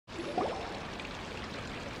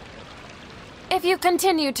If you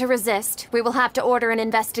continue to resist, we will have to order an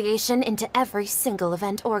investigation into every single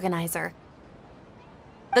event organizer.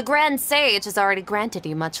 The Grand Sage has already granted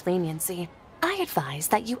you much leniency. I advise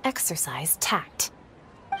that you exercise tact.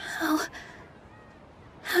 How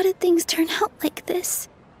did things turn out like this?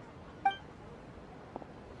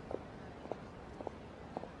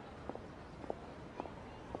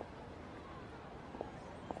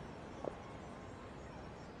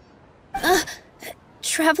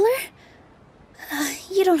 Traveler?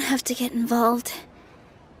 You don't have to get involved.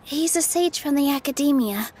 He's a sage from the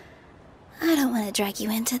academia. I don't want to drag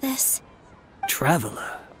you into this.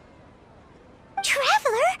 Traveler?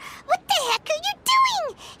 Traveler? What the heck are you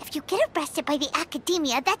doing? If you get arrested by the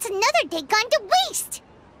academia, that's another day gone to waste!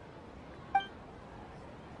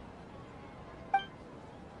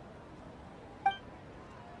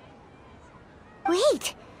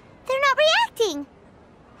 Wait, they're not reacting.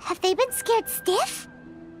 Have they been scared stiff?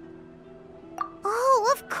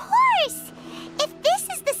 Oh, of course! If this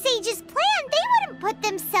is the sage's plan, they wouldn't put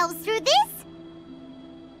themselves through this.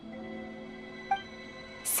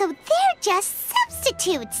 So they're just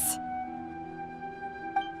substitutes.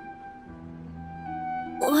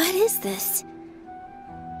 What is this?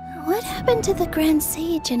 What happened to the Grand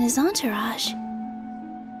Sage and his entourage?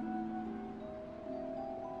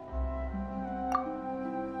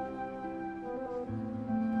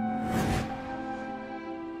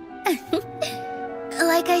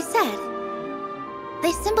 Like I said,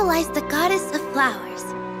 they symbolize the goddess of flowers.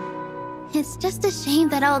 It's just a shame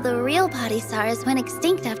that all the real Padisaras went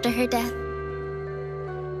extinct after her death.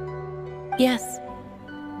 Yes.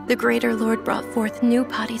 The Greater Lord brought forth new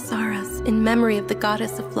Padisaras in memory of the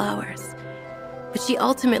goddess of flowers. But she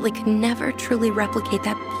ultimately could never truly replicate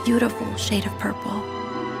that beautiful shade of purple.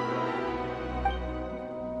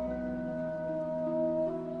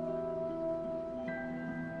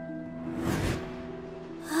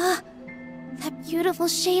 That beautiful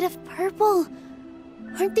shade of purple.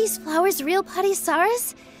 Aren't these flowers real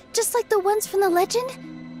Padisaras? Just like the ones from the legend?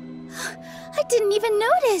 I didn't even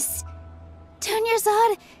notice!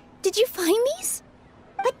 Teyvat, did you find these?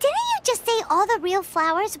 But didn't you just say all the real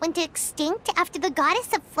flowers went extinct after the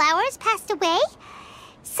goddess of flowers passed away?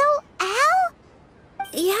 So, Al?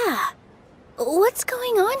 Yeah. What's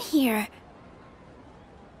going on here?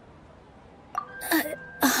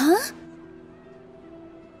 Huh?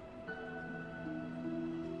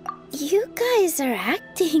 You guys are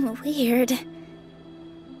acting weird.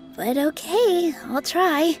 But okay, I'll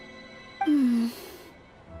try.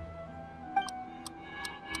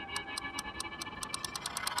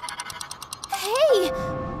 Hey!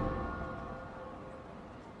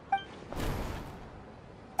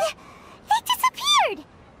 They disappeared!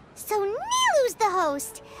 So NILOU'S the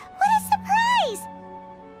host! What a surprise!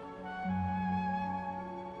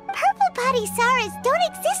 Purple Padisaras don't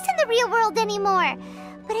exist in the real world anymore.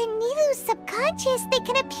 But in NILOU'S subconscious, they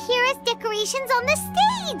can appear as decorations on the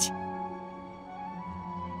stage!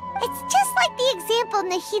 It's just like the example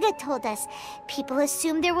Nahida told us. People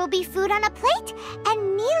assume there will be food on a plate,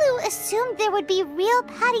 and NILOU assumed there would be real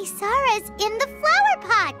Padisaras in the flower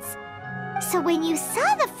pots. So when you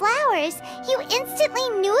saw the flowers, you instantly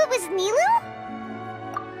knew it was NILOU?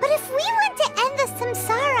 But if we want to end the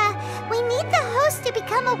samsara, we need the host to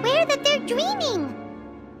become aware that they're dreaming.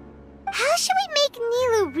 How should we make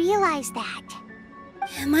NILOU realize that?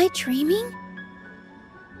 Am I dreaming?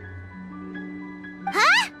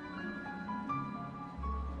 Huh?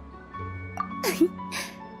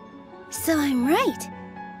 So I'm right.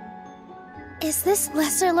 Is this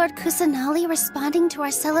Lesser Lord Kusanali responding to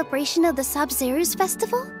our celebration of the Sabzeruz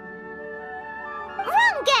festival?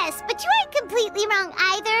 Wrong guess, but you aren't completely wrong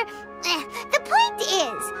either. The point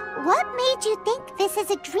is, what made you think this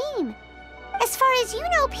is a dream? As far as you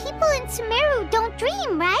know, people in Sumeru don't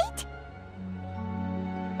dream, right?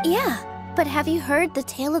 Yeah, but have you heard the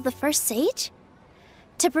tale of the first sage?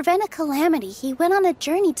 To prevent a calamity, he went on a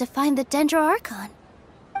journey to find the Dendroarchon.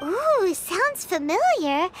 Ooh, sounds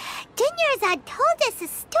familiar. Dunyarzad told us a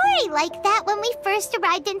story like that when we first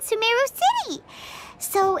arrived in Sumeru City.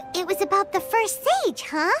 So it was about the first sage,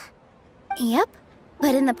 huh? Yep,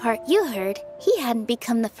 but in the part you heard, he hadn't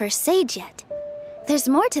become the first sage yet. There's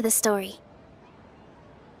more to the story.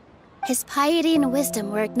 His piety and wisdom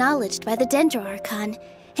were acknowledged by the Dendroarchon,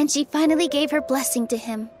 and she finally gave her blessing to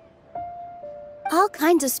him. All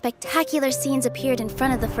kinds of spectacular scenes appeared in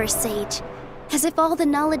front of the first sage, as if all the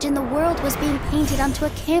knowledge in the world was being painted onto a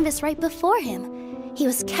canvas right before him. He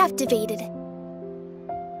was captivated.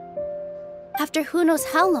 After who knows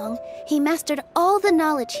how long, he mastered all the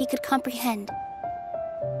knowledge he could comprehend.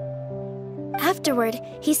 Afterward,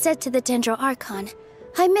 he said to the Dendroarchon,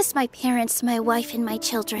 I miss my parents, my wife, and my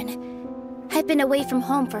children. I've been away from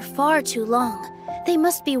home for far too long. They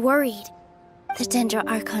must be worried. The Dendro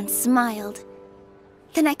Archon smiled.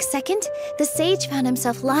 The next second, the sage found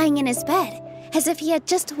himself lying in his bed, as if he had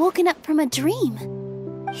just woken up from a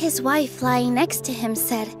dream. His wife, lying next to him,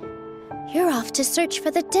 said, "You're off to search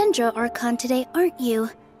for the Dendro Archon today, aren't you?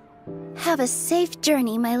 Have a safe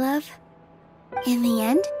journey, my love." In the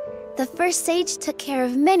end, the first sage took care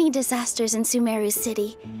of many disasters in Sumeru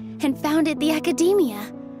City and founded the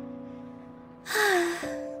Academia.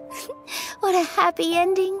 What a happy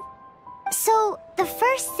ending. So, the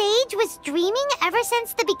first sage was dreaming ever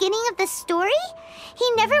since the beginning of the story? He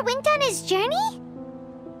never went on his journey?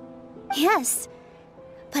 Yes,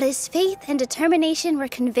 but his faith and determination were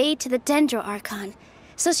conveyed to the Dendro Archon,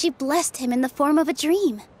 so she blessed him in the form of a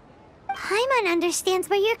dream. Paimon understands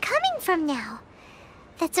where you're coming from now.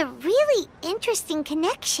 That's a really interesting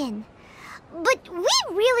connection. But we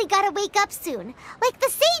really gotta wake up soon, like the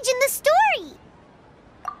sage in the story!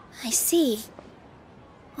 I see.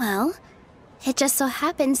 Well, it just so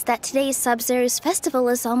happens that today's Sub-Zero's festival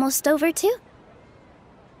is almost over too.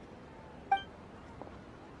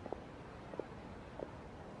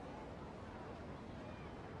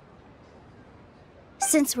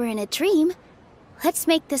 Since we're in a dream, let's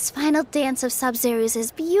make this final dance of Sub-Zero's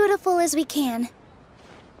as beautiful as we can.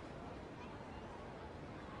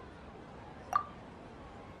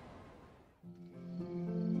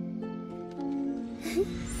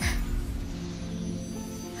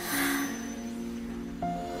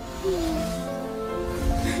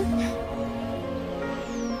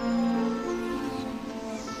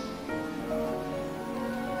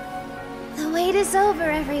 The wait is over,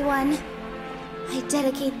 everyone. I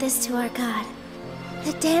dedicate this to our god,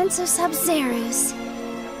 the Dance of Sub-Zero's.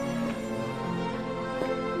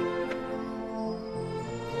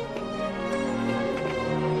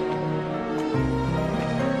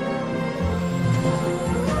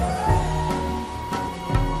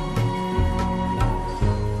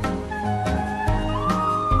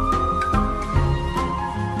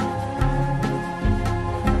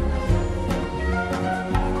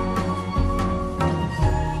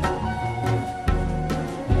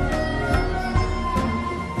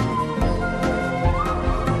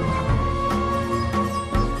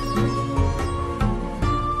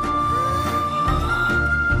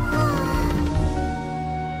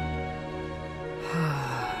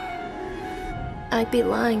 I'd be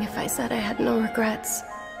lying if I said I had no regrets.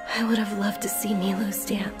 I would have loved to see NILOU'S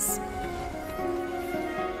dance.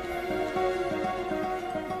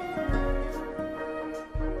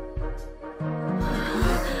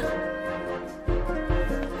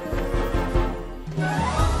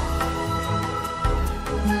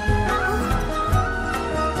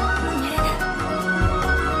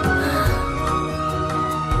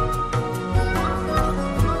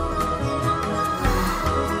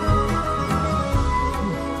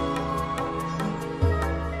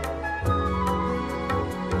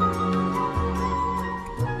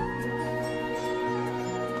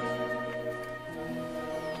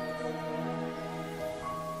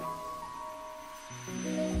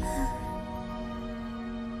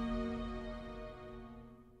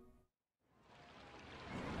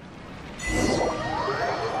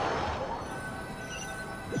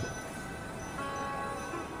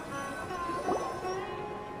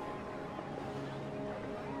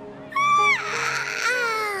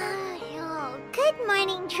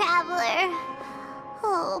 Traveler.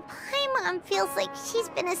 Oh, Paimon feels like she's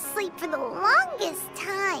been asleep for the longest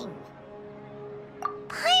time.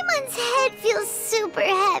 Paimon's head feels super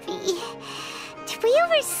heavy. Did we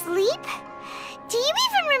oversleep? Do you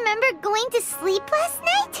even remember going to sleep last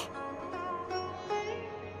night?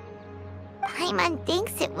 Paimon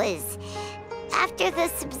thinks it was after the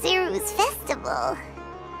Sub-Zero's festival.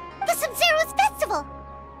 The Sub-Zero's festival!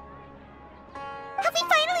 Have we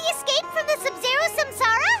finally escaped from the Sub-Zero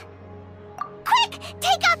samsara? Quick!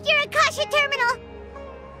 Take off your Akasha terminal!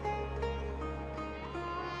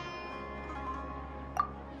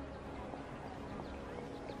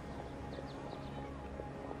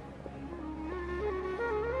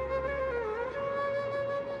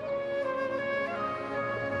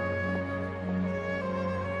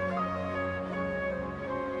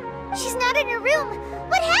 She's not in her room.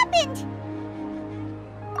 What happened?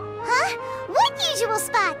 Huh? What usual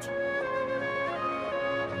spot?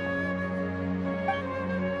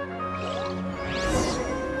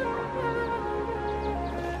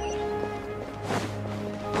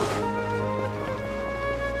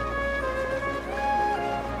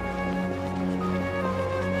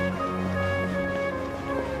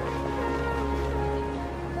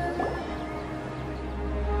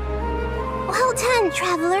 done,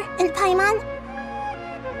 Traveler and Paimon.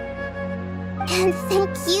 And thank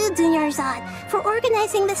you, NILOU'S, for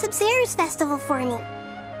organizing the Sumeru's festival for me.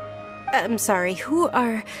 I'm sorry, who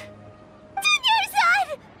are... NILOU'S!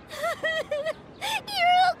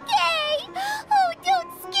 You're okay! Oh, don't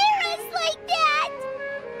scare us like that!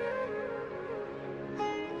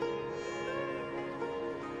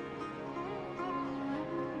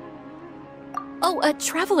 Oh,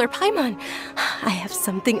 Traveler Paimon, I have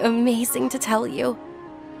something amazing to tell you.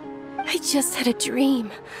 I just had a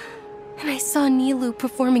dream, and I saw NILOU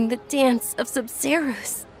performing the dance of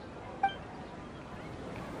Sumeru's.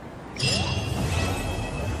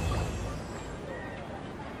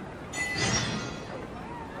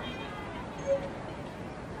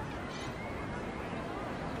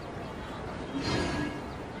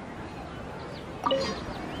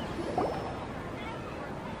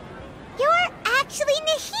 Actually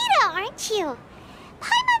Nahida, aren't you?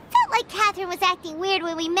 Paimon felt like Catherine was acting weird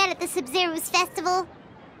when we met at the Sumeru's festival.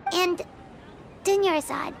 And...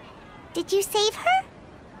 NILOU'S, did you save her?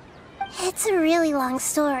 It's a really long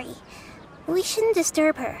story. We shouldn't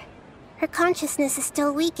disturb her. Her consciousness is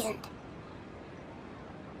still weakened.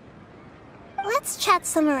 Let's chat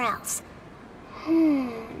somewhere else.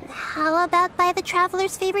 How about by the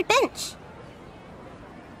Traveler's favorite bench?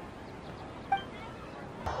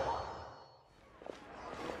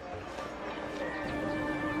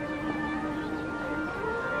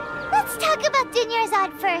 Let's talk about NILOU'S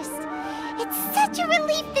first. It's such a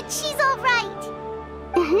relief that she's all right.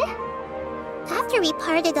 After we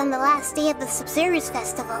parted on the last day of the Sumeru's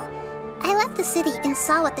festival, I left the city and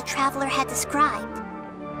saw what the Traveler had described.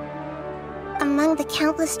 Among the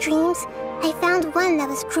countless dreams, I found one that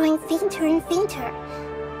was growing fainter and fainter.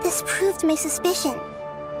 This proved my suspicion.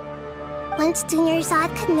 Once NILOU'S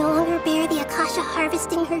could no longer bear the Akasha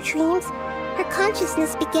harvesting her dreams, her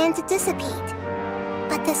consciousness began to dissipate.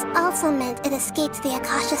 But this also meant it escaped the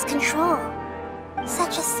Akasha's control.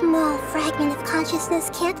 Such a small fragment of consciousness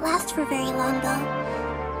can't last for very long, though.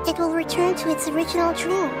 It will return to its original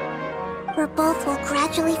dream, where both will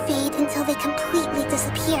gradually fade until they completely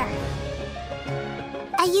disappear.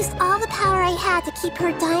 I used all the power I had to keep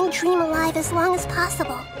her dying dream alive as long as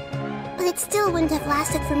possible, but it still wouldn't have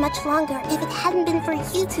lasted for much longer if it hadn't been for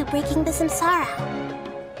you two breaking the samsara.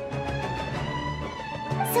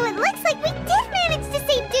 So it looks like we did manage to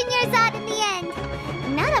save NILOU'S in the end.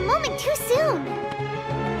 Not a moment too soon.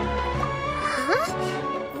 Huh?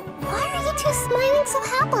 Why are you two smiling so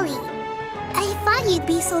happily? I thought you'd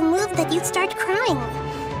be so moved that you'd start crying.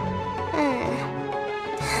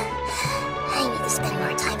 I need to spend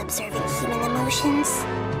more time observing human emotions.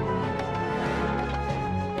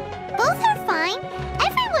 Both are fine.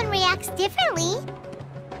 Everyone reacts differently.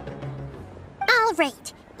 All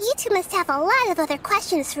right. You two must have a lot of other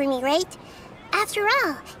questions for me, right? After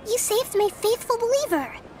all, you saved my faithful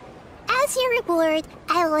believer. As your reward,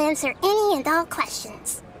 I will answer any and all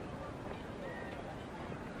questions.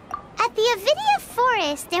 At the Avidia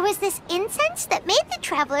forest, there was this incense that made the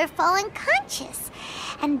Traveler fall unconscious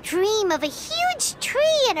and dream of a huge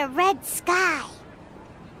tree and a red sky.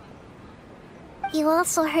 You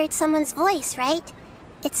also heard someone's voice, right?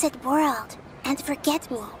 It said world and forget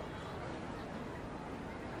me.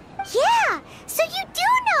 Yeah, so you do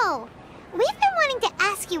know! We've been wanting to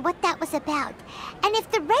ask you what that was about, and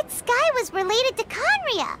if the red sky was related to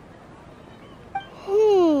Khaenri'ah.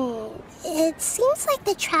 It seems like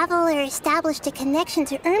the Traveler established a connection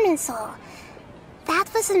to Irminsul.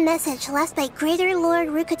 That was a message left by Greater Lord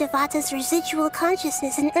Rukkhadevata's residual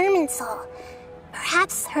consciousness in Irminsul.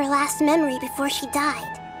 Perhaps her last memory before she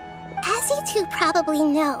died. As you two probably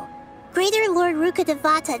know, Greater Lord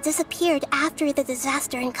Rukkhadevata disappeared after the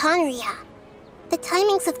disaster in Khaenri'ah. The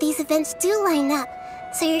timings of these events do line up,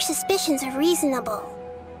 so your suspicions are reasonable.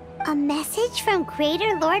 A message from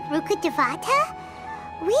Greater Lord Rukkhadevata?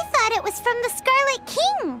 We thought it was from the Scarlet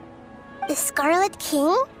King. The Scarlet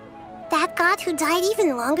King? That god who died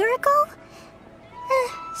even longer ago?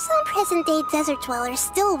 Some present-day desert dwellers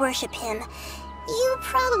still worship him. You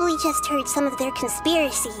probably just heard some of their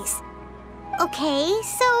conspiracies. Okay,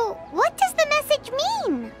 so what does the message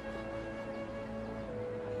mean?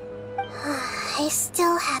 I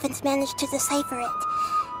still haven't managed to decipher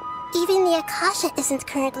it. Even the Akasha isn't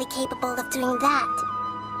currently capable of doing that.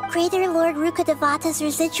 Greater Lord Rukkhadevata's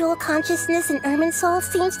residual consciousness in Irminsul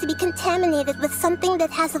seems to be contaminated with something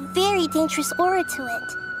that has a very dangerous aura to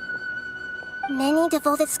it. Many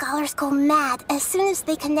devoted scholars go mad as soon as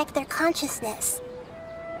they connect their consciousness.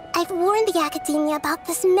 I've warned the Academia about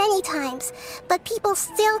this many times, but people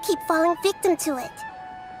still keep falling victim to it.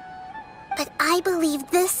 But I believe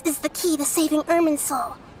this is the key to saving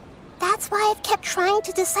Irminsul. That's why I've kept trying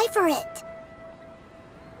to decipher it.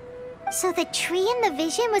 So the tree in the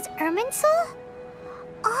vision was Irminsul?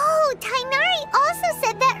 Oh, Tighnari also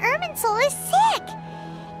said that Irminsul is sick!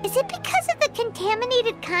 Is it because of the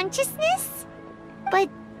contaminated consciousness? But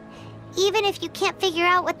even if you can't figure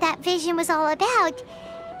out what that vision was all about,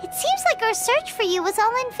 it seems like our search for you was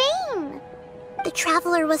all in vain. The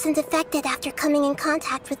Traveler wasn't affected after coming in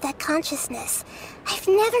contact with that consciousness. I've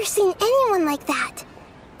never seen anyone like that.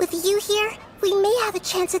 With you here, we may have a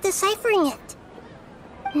chance at deciphering it.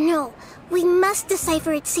 No, we must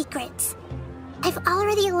decipher its secrets. I've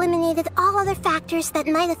already eliminated all other factors that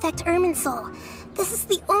might affect Irminsul. This is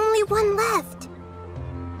the only one left.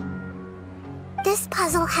 This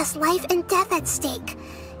puzzle has life and death at stake.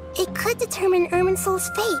 It could determine Irminsul's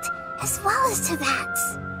fate, as well as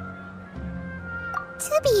Teyvat's.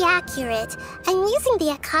 To be accurate, I'm using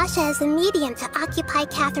the Akasha as a medium to occupy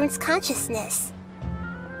Catherine's consciousness.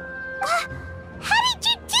 How did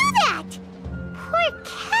you do that? Poor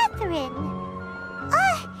Catherine.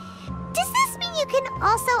 Does this mean you can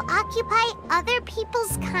also occupy other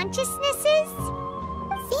people's consciousnesses?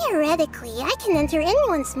 Theoretically, I can enter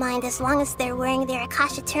anyone's mind as long as they're wearing their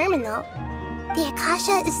Akasha terminal. The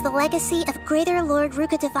Akasha is the legacy of Greater Lord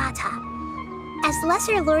Rukkhadevata. As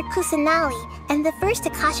Lesser Lord Kusanali and the first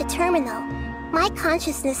Akasha terminal, my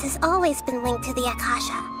consciousness has always been linked to the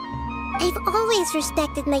Akasha. I've always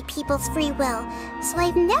respected my people's free will, so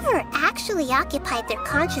I've never actually occupied their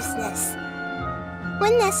consciousness.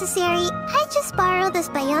 When necessary, I just borrow this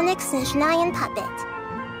bionic Snezhnayan puppet.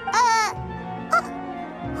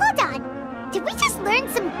 Hold on. Did we just learn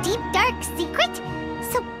some deep, dark secret?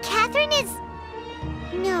 So Catherine is...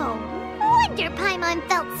 No wonder Paimon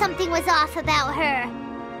felt something was off about her.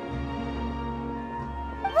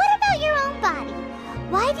 What about your own body?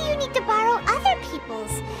 Why do you need to borrow other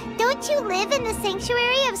people's? Don't you live in the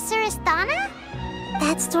sanctuary of Surasthana?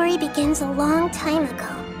 That story begins a long time ago.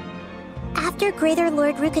 After Greater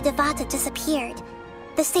Lord Rukkhadevata disappeared,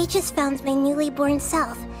 the sages found my newly born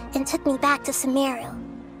self and took me back to Sumeru.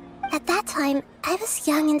 At that time, I was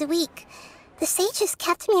young and weak. The sages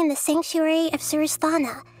kept me in the sanctuary of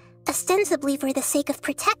Surasthana, ostensibly for the sake of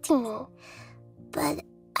protecting me. But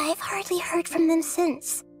I've hardly heard from them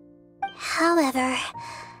since. However,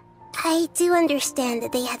 I do understand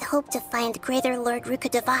that they had hoped to find Greater Lord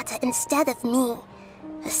Rukkhadevata instead of me,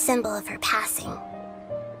 a symbol of her passing.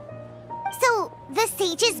 So, the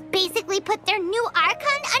sages basically put their new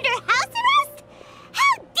Archon under house arrest?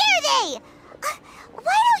 How dare they!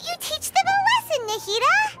 Why don't you teach them a lesson,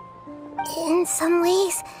 Nahida? In some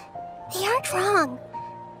ways, they aren't wrong.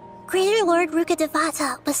 Greater Lord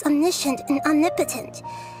Rukkhadevata was omniscient and omnipotent.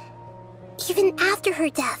 Even after her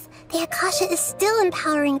death, the Akasha is still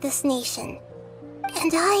empowering this nation.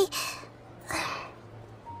 And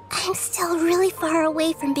I'm still really far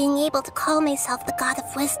away from being able to call myself the God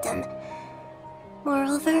of Wisdom.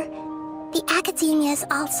 Moreover, the Academia is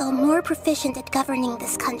also more proficient at governing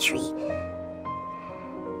this country.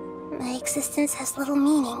 My existence has little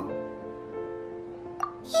meaning.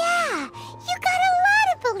 Yeah, you got a lot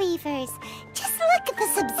of believers. Just look at the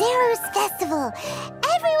Sub-Zero's festival.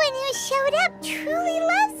 Everyone who showed up truly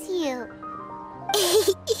loves you.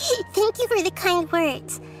 Thank you for the kind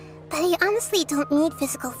words. But I honestly don't need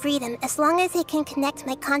physical freedom as long as I can connect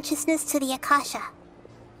my consciousness to the Akasha.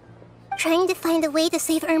 Trying to find a way to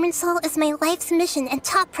save Irminsul is my life's mission and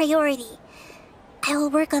top priority. I will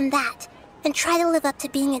work on that, and try to live up to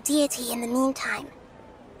being a deity in the meantime.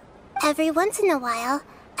 Every once in a while,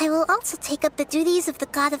 I will also take up the duties of the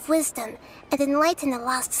God of Wisdom and enlighten a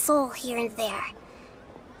lost soul here and there.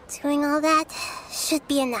 Doing all that should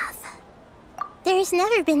be enough. There's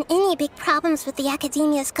never been any big problems with the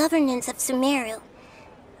Academia's governance of Sumeru.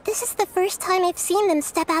 This is the first time I've seen them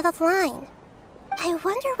step out of line. I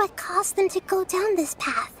wonder what caused them to go down this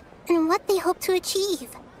path, and what they hope to achieve.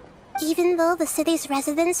 Even though the city's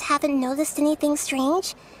residents haven't noticed anything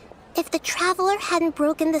strange, if the Traveler hadn't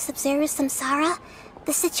broken the Sub-Zero's samsara,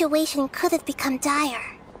 the situation could have become dire.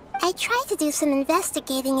 I tried to do some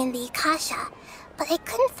investigating in the Akasha, but I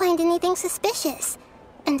couldn't find anything suspicious.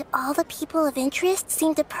 And all the people of interest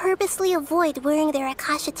seem to purposely avoid wearing their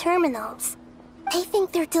Akasha terminals. I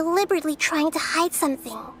think they're deliberately trying to hide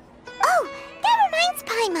something. Oh, that reminds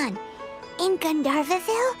Paimon. In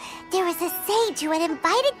Gandharvaville, there was a sage who had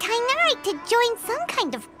invited Tighnari to join some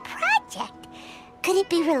kind of project. Could it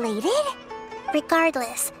be related?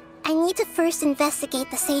 Regardless, I need to first investigate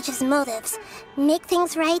the sage's motives, make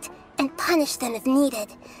things right, and punish them if needed.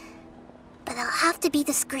 But I'll have to be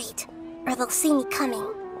discreet, or they'll see me coming.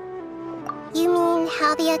 You mean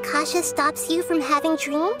how the Akasha stops you from having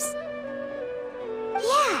dreams?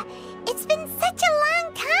 Yeah, It's been such a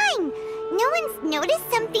long time! No one's noticed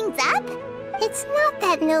something's up? It's not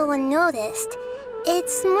that no one noticed.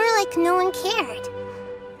 It's more like no one cared.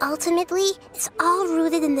 Ultimately, it's all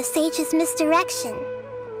rooted in the sage's misdirection.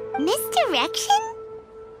 Misdirection?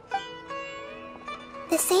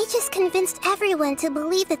 The sages convinced everyone to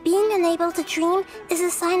believe that being unable to dream is a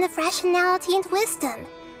sign of rationality and wisdom.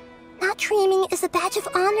 Not dreaming is a badge of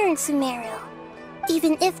honor in Sumeru,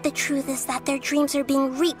 even if the truth is that their dreams are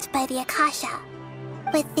being reaped by the Akasha.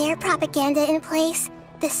 With their propaganda in place,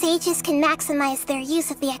 the sages can maximize their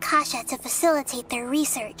use of the Akasha to facilitate their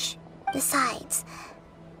research. Besides,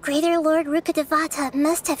 Greater Lord Rukkhadevata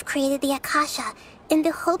must have created the Akasha in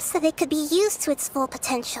the hopes that it could be used to its full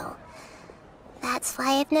potential. That's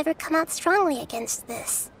why I've never come out strongly against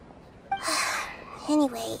this.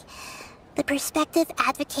 Anyway, the perspective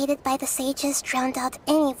advocated by the sages drowned out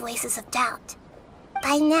any voices of doubt.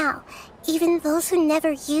 By now, even those who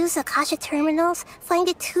never use Akasha terminals find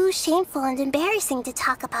it too shameful and embarrassing to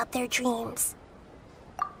talk about their dreams.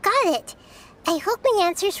 Got it! I hope my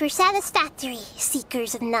answers were satisfactory,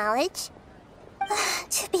 seekers of knowledge.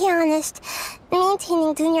 To be honest,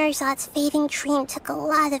 maintaining Dunyarzad's fading dream took a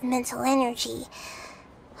lot of mental energy.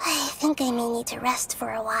 I think I may need to rest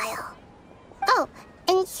for a while. Oh,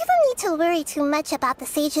 and you don't need to worry too much about the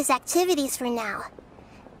sage's activities for now.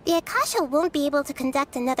 The Akasha won't be able to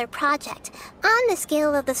conduct another project on the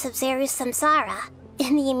scale of the Sub-Zero's Samsara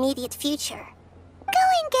in the immediate future. Go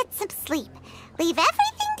and get some sleep. Leave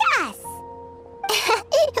everything to us.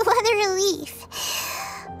 What a relief.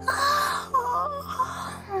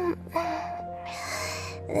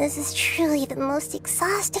 This is truly the most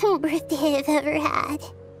exhausting birthday I've ever had.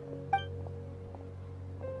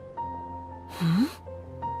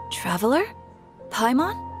 Traveler?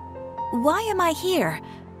 Paimon? Why am I here?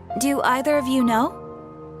 Do either of you know?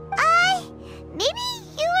 Maybe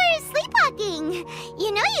you were sleepwalking.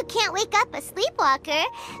 You know you can't wake up a sleepwalker.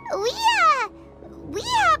 We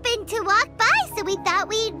happened to walk by, so we thought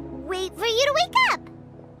we'd wait for you to wake up.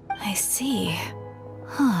 I see.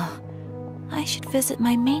 I should visit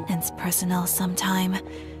my maintenance personnel sometime.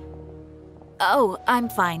 Oh, I'm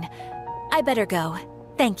fine. I better go.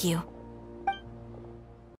 Thank you.